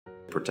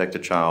Protect a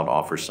Child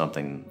offers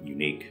something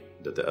unique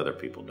that the other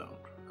people don't.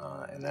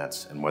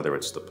 And whether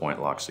it's the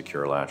point lock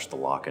secure latch, the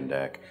lock and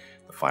deck,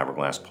 the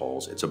fiberglass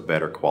poles, it's a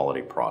better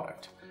quality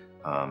product.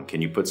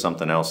 Can you put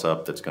something else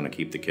up that's going to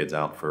keep the kids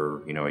out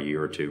for a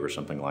year or two or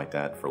something like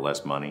that for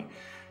less money?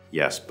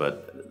 Yes,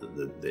 but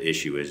the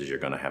issue is you're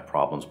going to have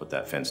problems with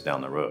that fence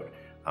down the road.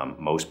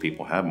 Most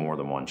people have more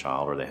than one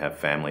child, or they have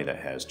family that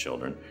has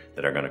children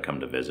that are going to come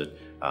to visit.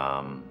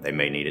 They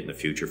may need it in the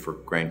future for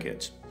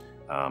grandkids.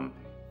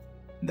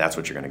 That's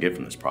what you're going to get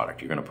from this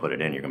product. You're going to put it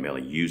in, you're going to be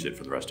able to use it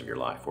for the rest of your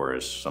life,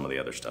 whereas some of the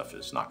other stuff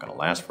is not going to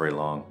last very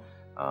long,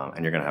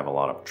 and you're going to have a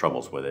lot of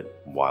troubles with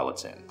it while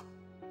it's in.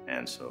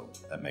 And so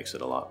that makes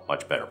it a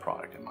much better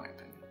product, in my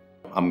opinion.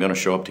 I'm going to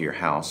show up to your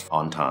house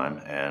on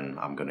time, and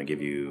I'm going to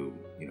give you,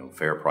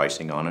 fair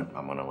pricing on it.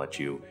 I'm going to let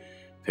you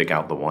pick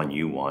out the one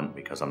you want,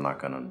 because I'm not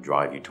going to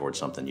drive you towards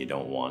something you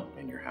don't want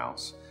in your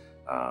house.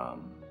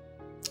 I'm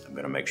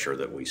going to make sure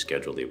that we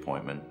schedule the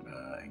appointment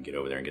and get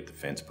over there and get the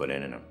fence put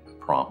in a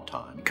prompt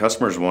time.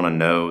 Customers want to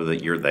know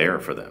that you're there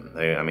for them.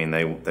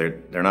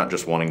 They're not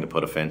just wanting to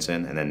put a fence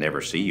in and then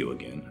never see you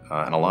again.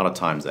 And a lot of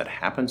times that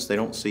happens, they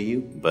don't see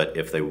you, but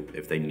if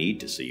they need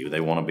to see you,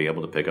 they want to be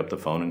able to pick up the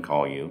phone and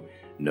call you,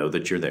 know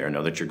that you're there,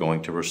 know that you're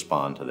going to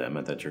respond to them,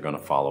 and that you're going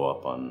to follow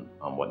up on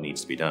what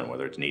needs to be done,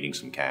 whether it's needing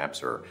some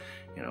caps or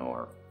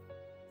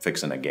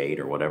fixing a gate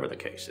or whatever the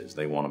case is.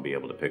 They want to be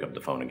able to pick up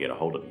the phone and get a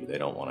hold of you. They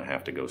don't want to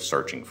have to go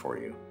searching for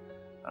you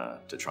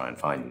to try and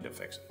find you to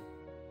fix it.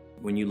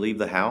 When you leave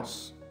the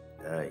house,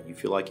 you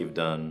feel like you've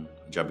done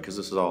a job, because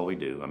this is all we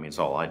do. It's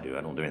all I do.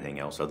 I don't do anything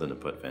else other than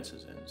put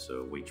fences in.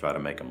 So we try to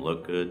make them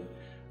look good,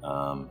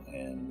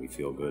 and we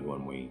feel good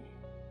when we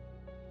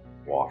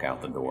walk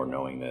out the door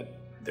knowing that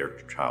their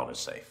child is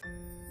safe.